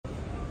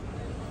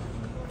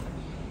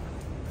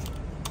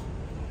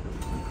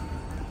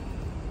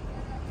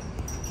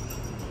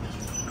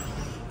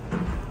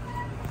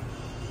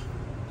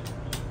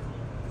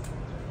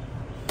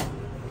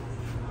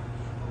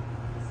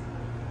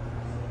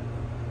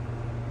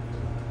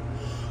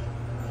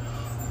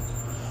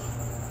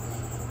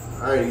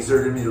Alright, these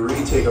are going to be the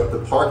retake of the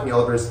parking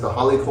elevators to the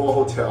Hale Koa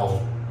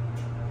Hotel.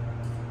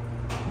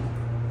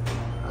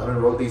 I haven't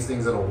wrote these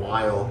things in a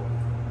while.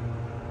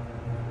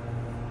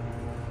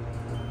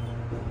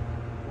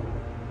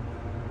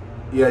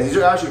 Yeah, these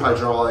are actually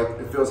hydraulic.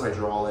 It feels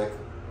hydraulic.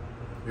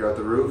 You're at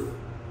the roof.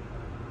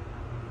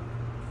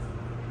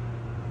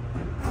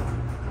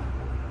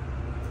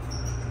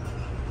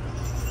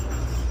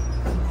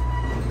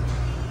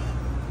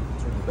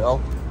 Turn the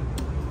bell.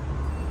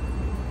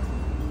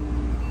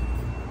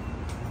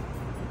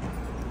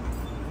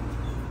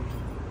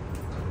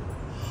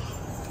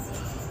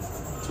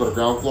 Let's go to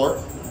ground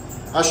floor.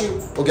 Actually,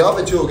 we'll get up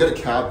into it, we'll get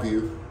a cab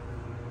view.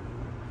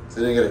 So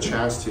I didn't get a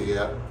chance to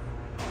yet.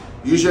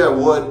 Usually I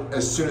would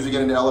as soon as we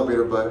get in the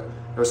elevator, but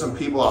there are some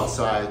people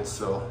outside,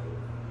 so.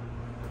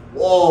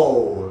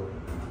 Whoa!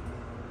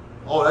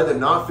 Oh, that did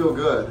not feel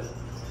good.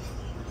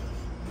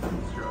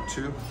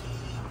 02.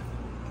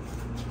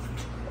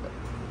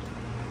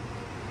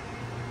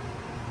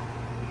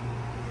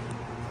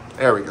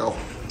 There we go.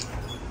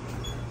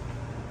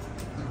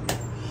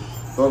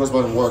 Focus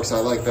button works, I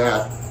like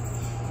that.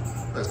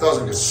 I thought I was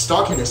gonna get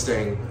stuck in this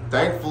thing.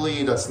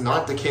 Thankfully, that's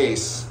not the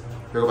case.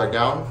 Here, go back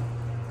down.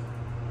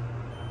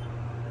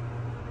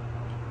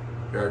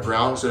 Here at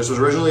ground. So this was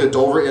originally a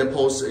Dover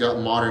Impulse. It got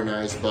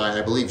modernized by,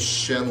 I believe,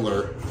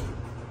 Schindler.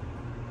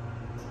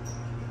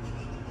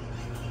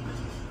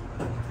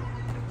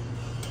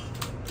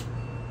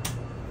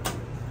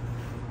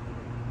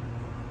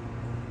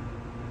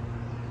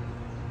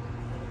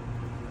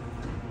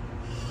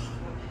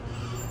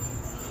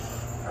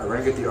 Alright, we're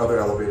gonna get the other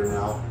elevator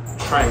now.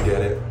 Try and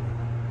get it.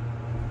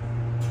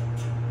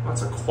 Oh,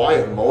 it's a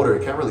quiet motor.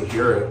 You can't really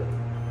hear it.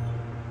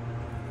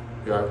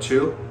 You have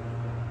 2.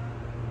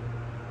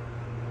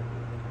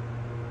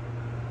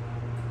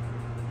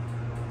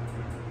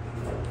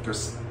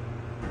 Just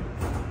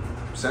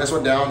send this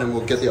one down and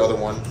we'll get the other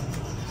one.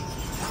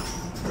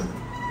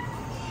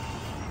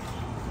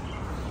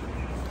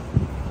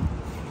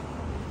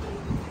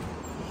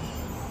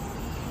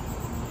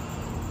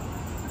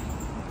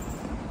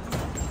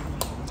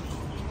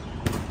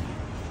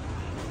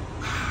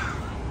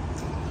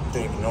 I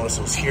didn't even notice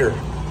it was here.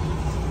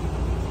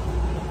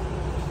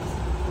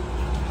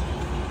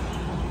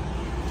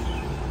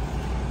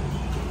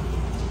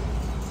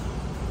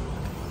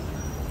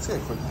 Let's get a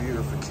quick view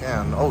if we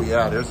can. Oh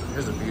yeah,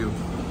 here's a view.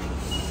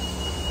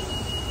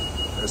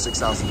 There's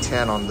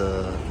 6010 on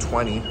the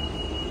 20.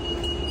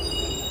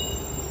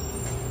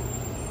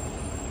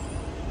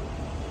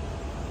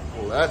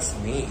 Well, that's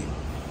neat.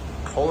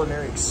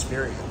 Culinary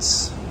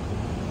experience.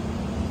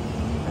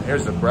 And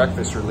here's the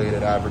breakfast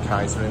related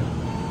advertisement.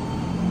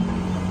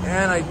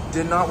 And I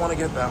did not want to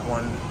get that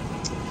one.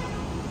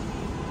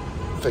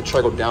 If I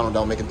try to go down,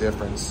 that'll make a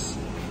difference.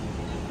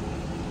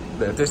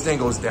 But if this thing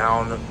goes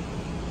down,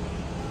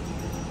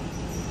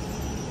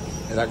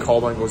 and that call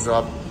button goes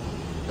up,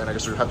 then I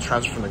guess we have to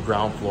transfer from the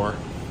ground floor.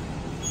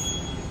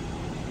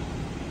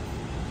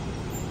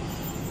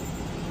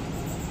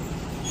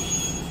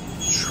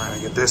 Trying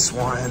to get this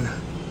one.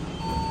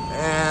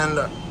 And,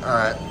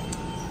 alright,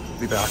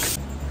 be back.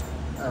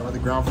 Alright, we're on the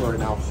ground floor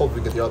now.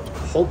 Hopefully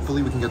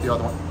we can get the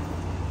other one.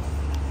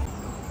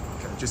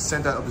 Okay, just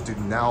send that up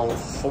to now.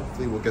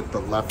 Hopefully we'll get the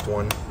left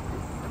one.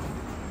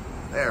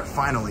 There,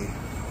 finally.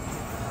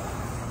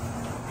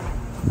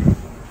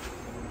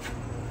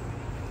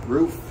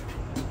 Roof.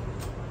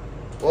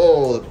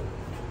 Oh,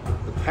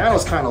 the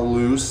panel's kind of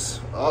loose.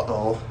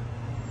 Uh-oh.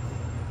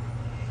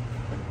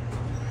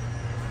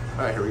 All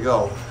right, here we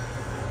go.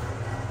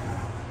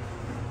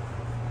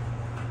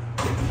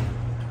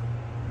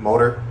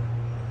 Motor.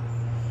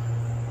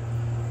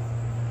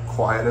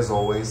 Quiet as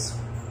always.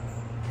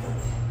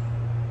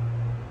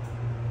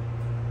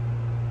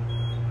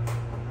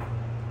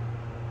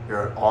 Here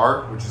at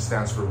R, which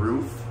stands for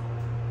roof.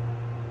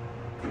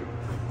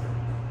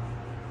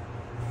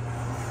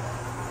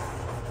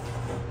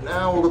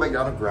 Now we'll go back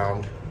down to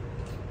ground.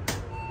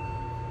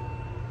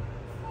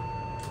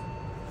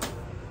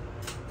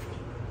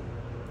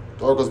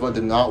 Door close button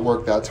did not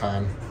work that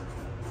time.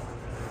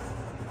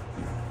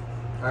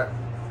 Alright,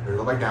 here we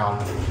go back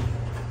down.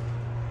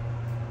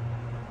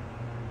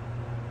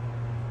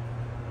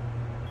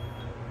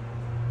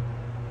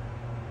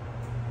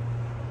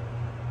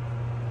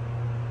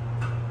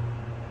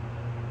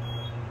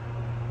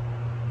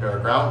 Here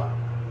at ground.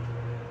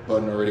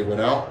 Button already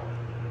went out.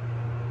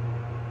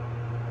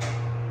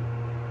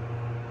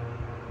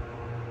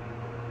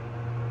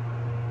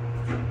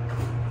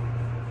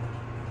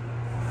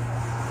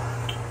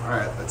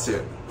 Alright, that's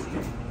it.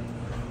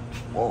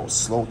 Whoa,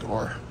 slow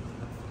door.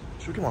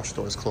 Sure, we can watch the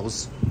doors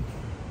close.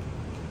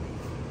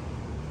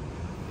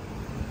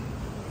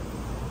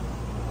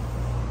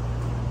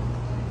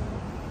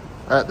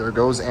 Alright, there it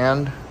goes,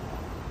 and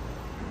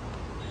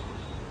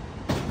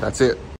that's it.